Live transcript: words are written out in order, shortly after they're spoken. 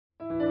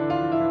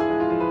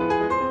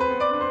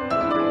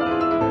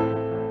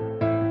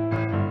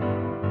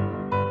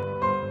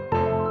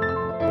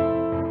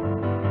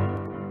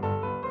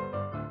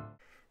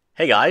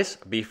Hey guys,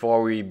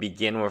 before we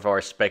begin with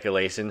our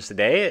speculations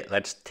today,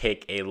 let's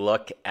take a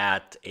look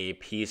at a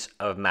piece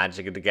of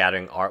Magic the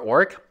Gathering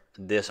artwork.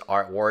 This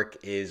artwork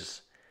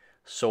is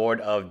Sword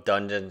of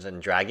Dungeons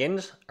and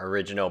Dragons,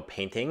 original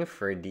painting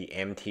for the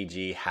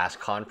MTG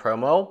HasCon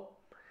promo,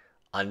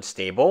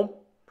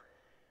 Unstable.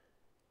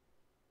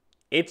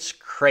 It's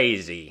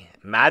crazy.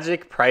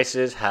 Magic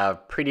prices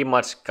have pretty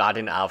much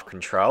gotten out of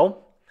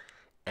control,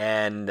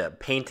 and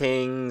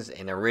paintings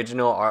and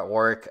original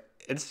artwork,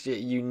 it's a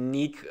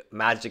unique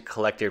Magic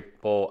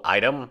collectible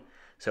item.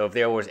 So if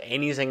there was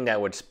anything that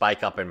would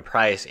spike up in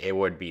price, it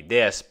would be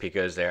this,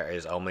 because there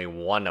is only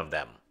one of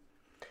them.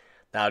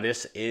 Now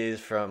this is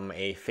from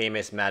a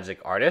famous Magic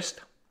artist,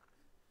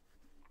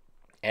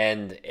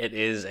 and it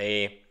is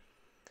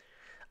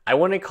I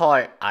wouldn't call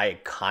it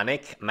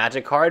iconic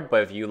Magic card,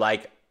 but if you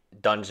like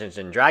Dungeons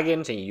and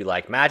Dragons and you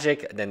like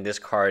Magic, then this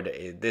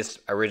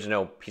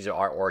original piece of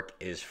artwork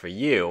is for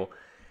you,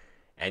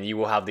 and you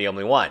will have the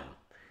only one.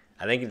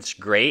 I think it's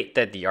great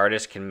that the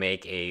artist can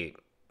make a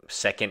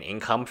second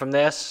income from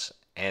this,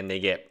 and they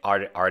get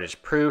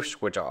artist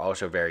proofs, which are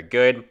also very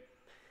good.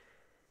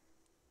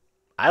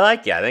 I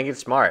like it. I think it's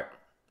smart.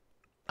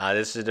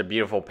 This is a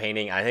beautiful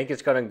painting. I think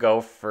it's going to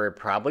go for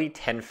probably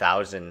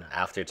 10,000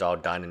 after it's all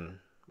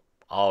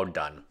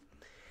done.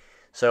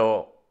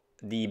 So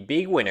the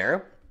big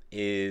winner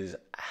is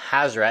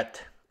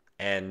Hazret,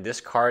 and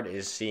this card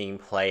is seeing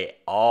play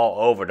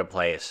all over the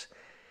place.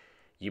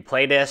 You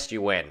play this,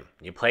 you win.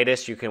 You play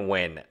this, you can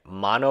win.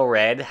 Mono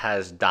red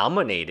has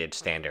dominated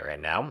standard right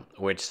now,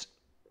 which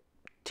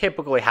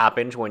typically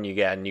happens when you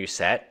get a new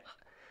set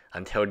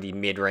until the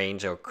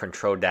mid-range or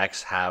control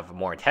decks have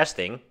more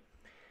testing.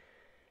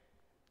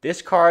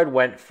 This card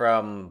went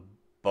from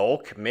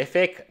bulk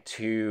mythic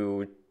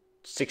to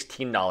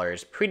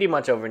 $16 pretty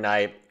much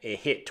overnight. It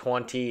hit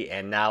 20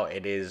 and now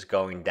it is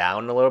going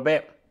down a little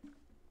bit.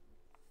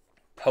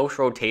 Post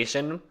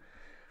rotation,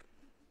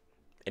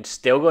 it's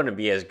still going to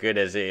be as good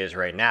as it is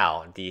right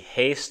now. The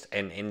haste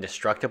and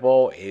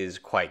indestructible is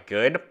quite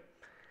good.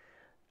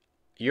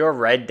 You're a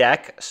red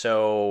deck,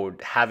 so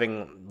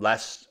having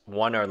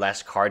one or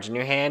less cards in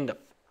your hand,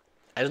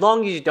 as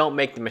long as you don't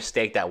make the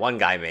mistake that one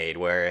guy made,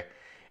 where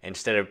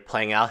instead of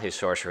playing out his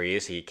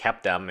sorceries, he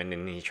kept them and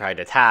then he tried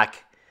to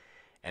attack,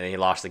 and then he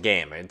lost the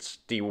game. It's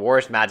the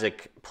worst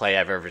Magic play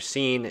I've ever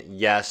seen.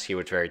 Yes, he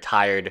was very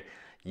tired.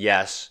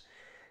 Yes,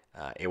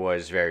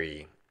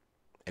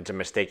 it's a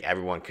mistake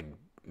everyone could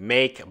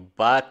make,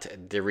 but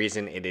the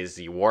reason it is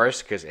the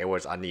worst because it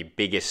was on the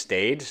biggest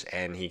stage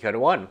and he could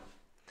have won.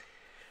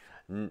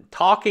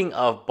 Talking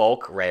of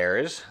bulk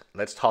rares,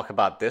 let's talk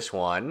about this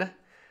one.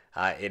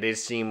 It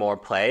is seeing more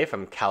play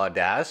from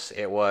Kaladas.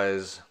 It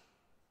was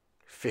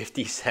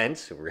 50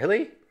 cents.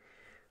 Really?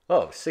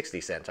 Oh,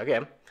 60 cents. Okay.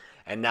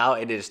 And now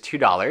it is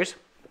 $2.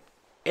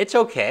 It's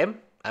okay.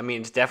 I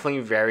mean, it's definitely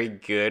very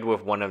good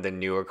with one of the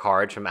newer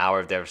cards from Hour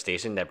of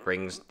Devastation that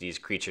brings these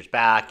creatures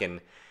back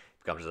and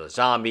becomes a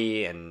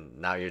zombie, and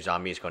now your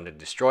zombie is going to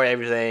destroy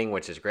everything,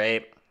 which is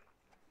great.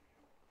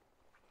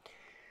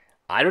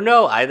 I don't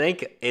know. I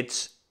think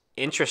it's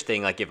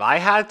interesting. Like, if I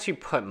had to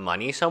put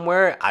money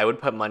somewhere, I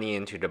would put money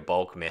into the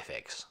bulk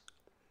mythics.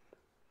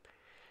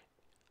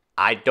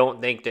 I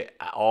don't think that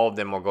all of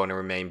them are going to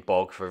remain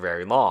bulk for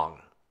very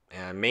long.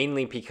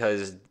 Mainly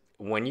because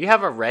when you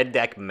have a red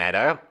deck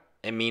meta,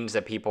 it means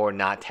that people are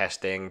not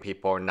testing,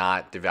 people are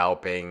not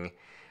developing.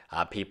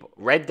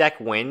 Red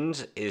deck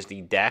wins is the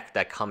deck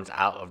that comes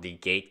out of the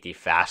gate the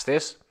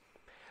fastest,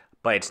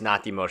 but it's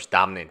not the most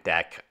dominant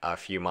deck a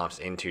few months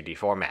into the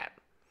format.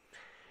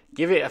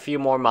 Give it a few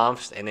more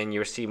months, and then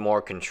you'll see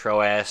more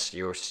Control S,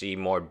 you'll see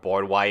more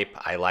board wipe.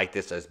 I like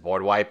this as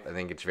board wipe. I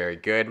think it's very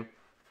good.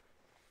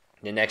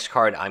 The next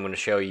card I'm going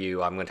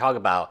to talk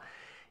about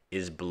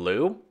is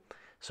blue.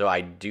 So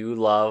I do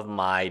love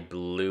my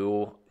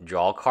blue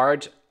draw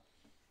cards.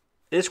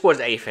 This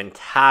was a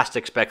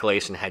fantastic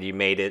speculation had you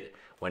made it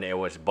when it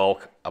was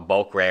a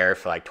bulk rare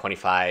for like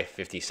 25,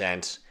 50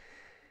 cents.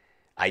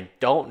 I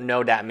don't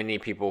know that many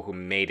people who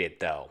made it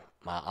though.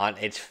 On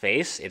its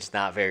face, it's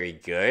not very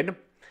good.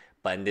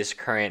 But in this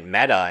current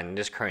meta and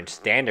this current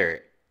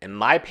standard, in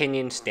my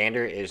opinion,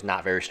 standard is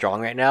not very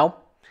strong right now.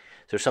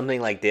 So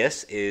something like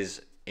this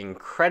is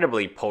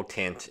incredibly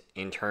potent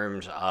in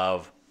terms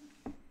of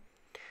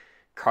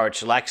card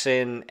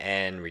selection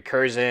and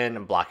recursion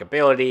and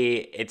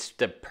blockability. It's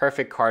the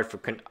perfect card for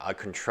a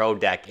control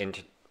deck.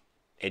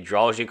 It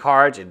draws you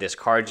cards, it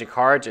discards you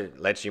cards, it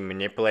lets you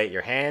manipulate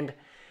your hand.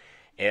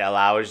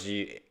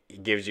 It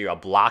gives you a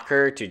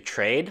blocker to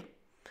trade.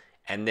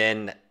 And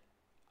then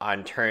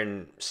on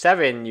turn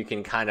 7, you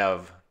can kind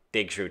of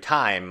dig through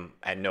time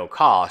at no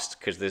cost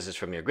because this is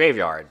from your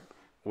graveyard,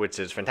 which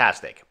is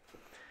fantastic.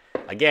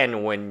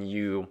 Again, when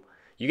you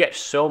get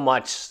so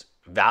much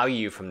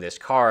value from this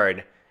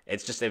card,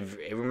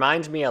 it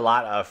reminds me a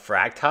lot of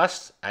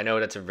Fractus. I know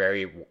that's a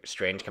very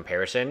strange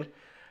comparison,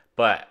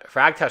 but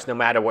Fractus, no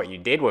matter what you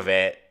did with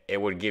it, it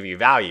would give you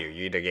value.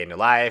 You either gain the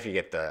life, you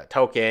get the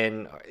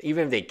token, or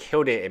even if they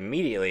killed it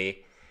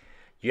immediately,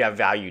 you have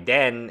value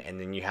then,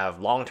 and then you have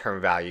long-term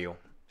value.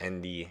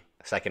 And the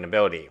second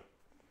ability.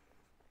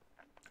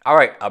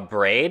 Alright, a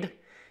Braid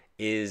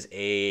is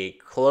a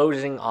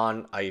closing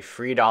on a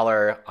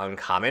 $3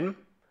 uncommon.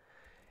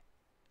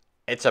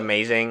 It's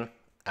amazing.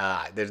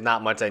 There's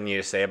not much I need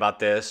to say about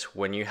this.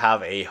 When you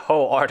have a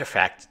whole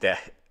artifact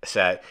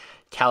set,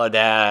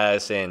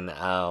 Kaladesh and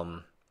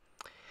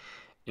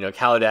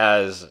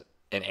Kaladesh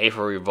and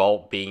Aether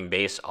Revolt being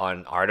based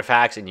on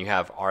artifacts, and you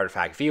have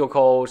artifact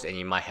vehicles, and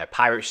you might have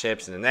pirate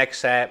ships in the next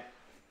set.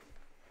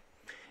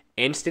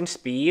 Instant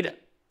speed,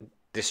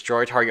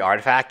 destroy target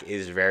artifact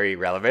is very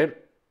relevant.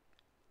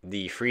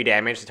 The free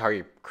damage to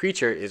target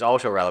creature is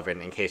also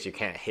relevant in case you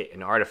can't hit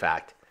an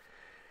artifact.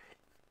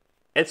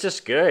 It's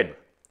just good.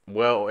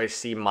 Will it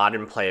see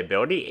modern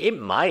playability? It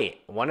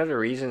might. One of the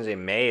reasons it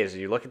may is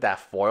you look at that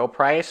foil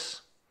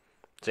price.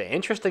 It's an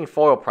interesting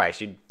foil price.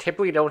 You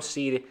typically don't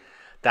see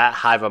that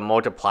high of a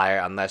multiplier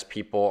unless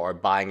people are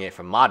buying it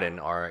from modern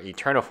or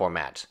eternal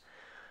formats.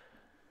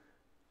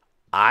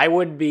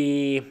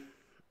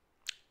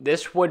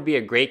 This would be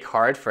a great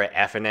card for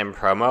FNM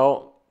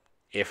promo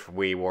if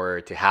we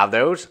were to have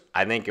those.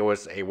 I think it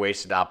was a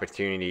wasted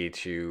opportunity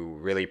to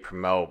really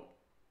promote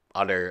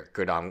other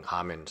good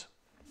uncommons.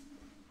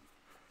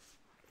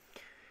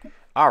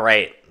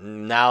 Alright,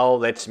 now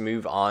let's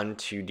move on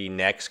to the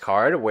next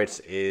card,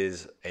 which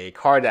is a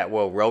card that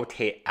will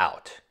rotate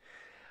out.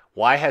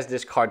 Why has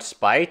this card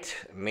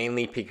spiked?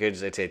 Mainly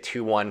because it's a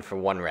 2-1 for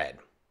 1 red.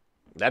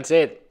 That's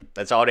it.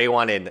 That's all they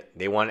wanted.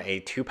 They want a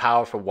 2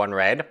 power for 1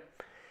 red.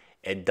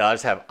 It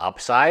does have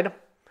upside,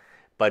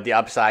 but the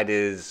upside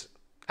is,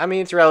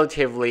 it's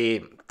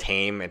relatively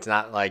tame. It's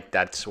not like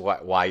that's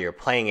why you're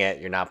playing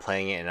it. You're not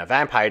playing it in a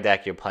vampire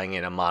deck. You're playing it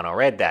in a mono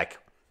red deck.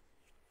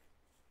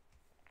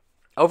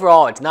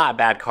 Overall, it's not a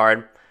bad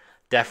card.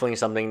 Definitely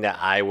something that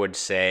I would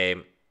say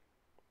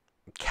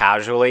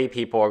casually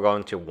people are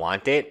going to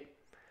want it.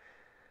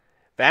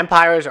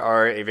 Vampires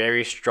are a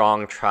very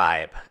strong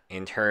tribe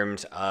in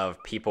terms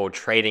of people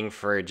trading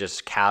for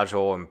just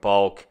casual and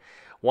bulk.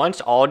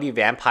 Once all the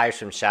vampires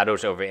from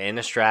Shadows over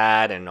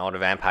Innistrad and all the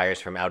vampires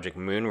from Eldritch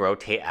Moon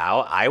rotate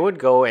out, I would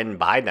go and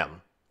buy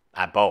them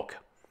at bulk.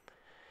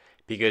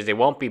 Because they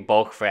won't be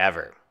bulk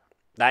forever.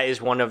 That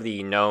is one of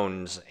the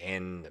knowns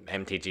in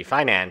MTG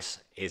Finance,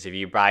 is if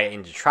you buy it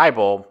into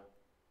Tribal,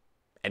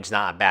 it's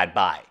not a bad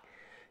buy.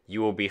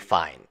 You will be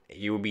fine.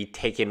 You will be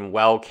taken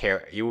well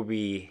care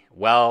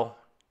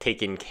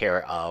taken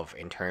care of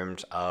in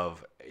terms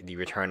of the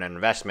return on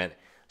investment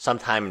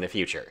sometime in the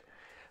future.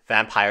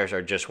 Vampires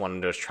are just one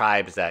of those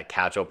tribes that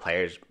casual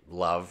players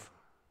love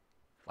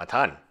a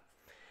ton.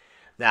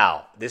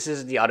 Now, this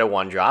is the other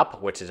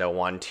 1-drop, which is a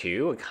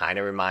 1-2. It kind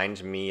of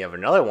reminds me of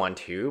another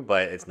 1-2,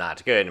 but it's not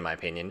as good in my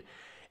opinion.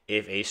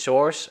 If a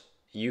source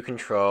you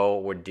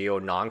control would deal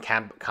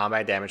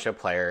non-combat damage to a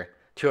player,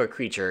 to a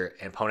creature,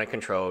 and opponent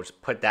controls,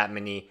 put that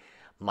many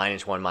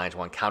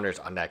 -1/-1 counters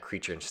on that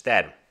creature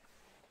instead.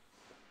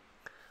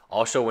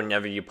 Also,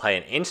 whenever you play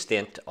an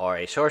instant or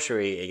a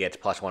sorcery, it gets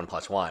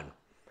 +1/+1.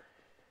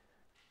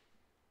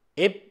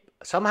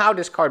 Somehow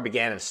this card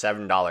began at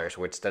 $7,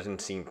 which doesn't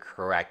seem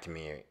correct to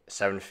me.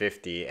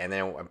 $7.50, and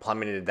then it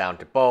plummeted down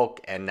to bulk,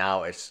 and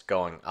now it's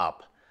going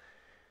up.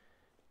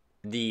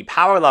 The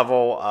power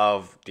level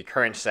of the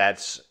current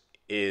sets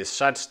is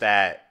such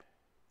that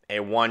a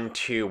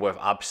 1-2 with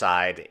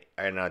upside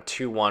and a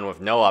 2-1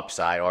 with no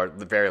upside, or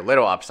very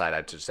little upside,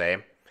 I should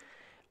say,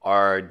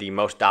 are the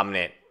most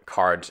dominant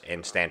cards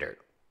in Standard.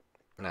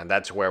 Now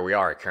that's where we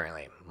are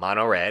currently.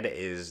 Mono Red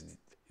is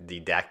the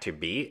deck to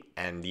beat,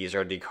 and these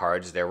are the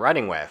cards they're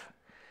running with.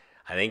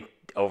 I think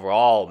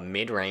overall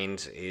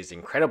mid-range is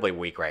incredibly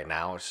weak right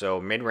now, so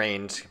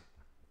mid-range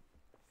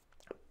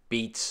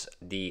beats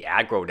the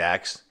aggro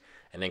decks,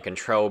 and then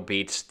control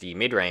beats the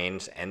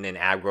mid-range, and then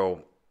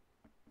aggro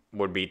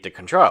would beat the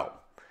control.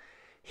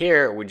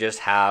 Here we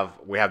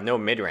have no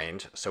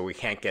mid-range, so we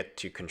can't get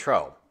to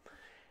control.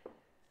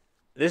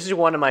 This is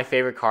one of my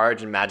favorite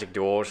cards in Magic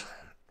Duels.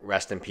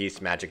 Rest in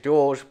peace, Magic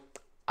Duels.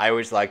 I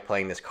always like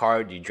playing this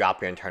card. You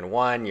drop your in turn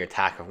 1, you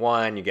attack with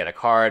 1, you get a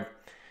card.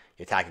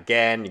 You attack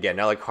again, you get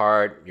another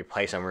card. You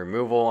play some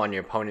removal on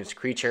your opponent's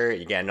creature,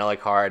 you get another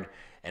card.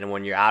 And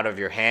when you're out of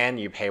your hand,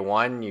 you pay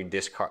 1, you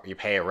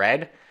pay a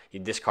red, you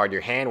discard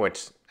your hand,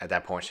 which at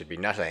that point should be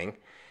nothing,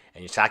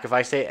 and you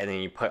sacrifice it, and then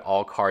you put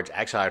all cards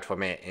exiled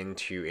from it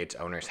into its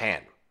owner's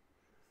hand.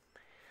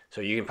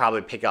 So you can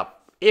probably pick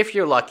up, if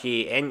you're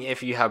lucky, and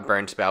if you have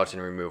burn spells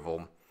and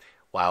removal,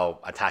 while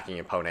attacking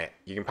your opponent,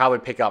 you can probably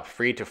pick up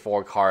 3 to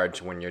 4 cards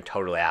when you're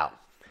totally out.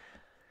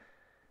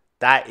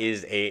 That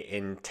is a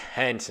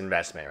intense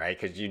investment, right?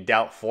 Because you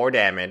dealt 4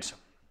 damage,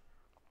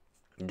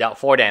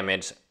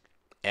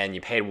 and you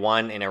paid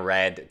 1 in a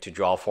red to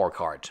draw 4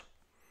 cards.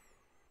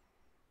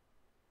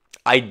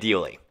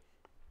 Ideally.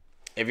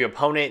 If your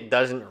opponent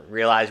doesn't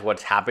realize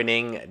what's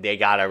happening, they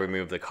gotta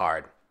remove the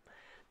card.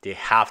 They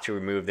have to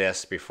remove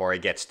this before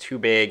it gets too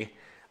big.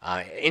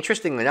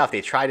 Interestingly enough,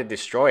 they try to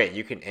destroy it.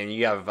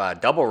 You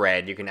have double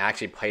red. You can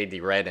actually play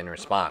the red in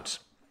response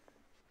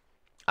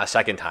a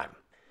second time.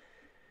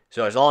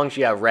 So as long as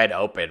you have red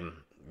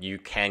open, you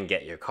can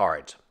get your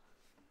cards.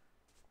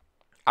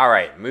 All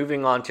right,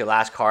 moving on to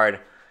last card,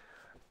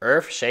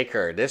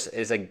 Earthshaker. This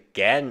is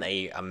again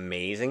a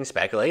amazing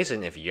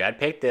speculation. If you had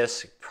picked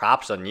this,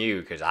 props on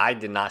you, because I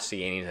did not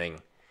see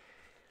anything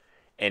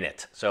in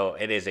it. So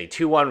it is a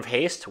 2/1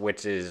 haste,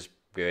 which is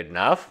good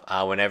enough.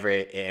 Whenever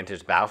it enters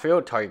the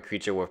battlefield, target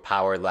creature with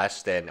power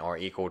less than or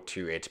equal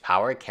to its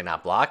power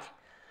cannot block.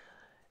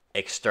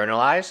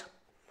 Externalize.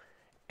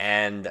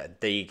 And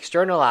the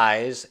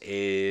externalize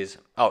is,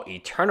 oh,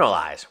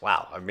 eternalize.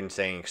 Wow, I've been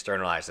saying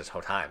externalize this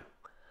whole time.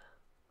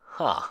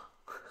 Huh.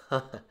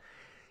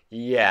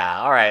 Yeah,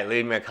 all right,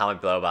 leave me a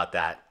comment below about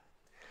that.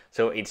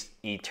 So it's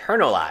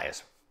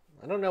eternalize.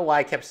 I don't know why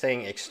I kept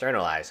saying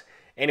externalize.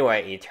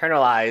 Anyway,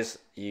 eternalize,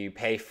 you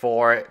pay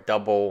 4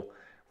 double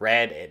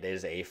red. It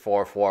is a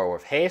 4/4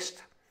 with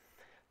haste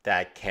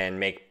that can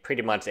make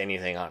pretty much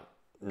anything on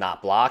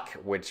not block,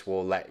 which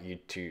will let you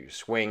to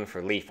swing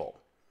for lethal.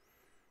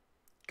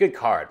 Good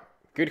card.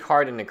 Good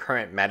card in the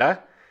current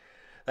meta.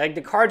 Like,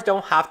 the cards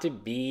don't have to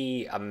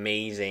be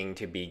amazing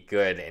to be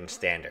good in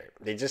standard.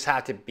 They just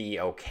have to be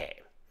okay.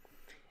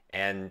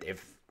 And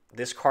if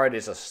this card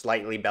is a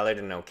slightly better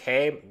than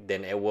okay,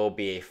 then it will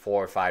be a $4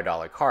 or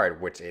 $5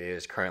 card, which it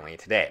is currently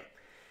today.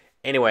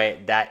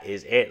 Anyway, that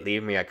is it.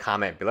 Leave me a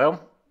comment below.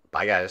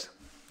 Bye, guys.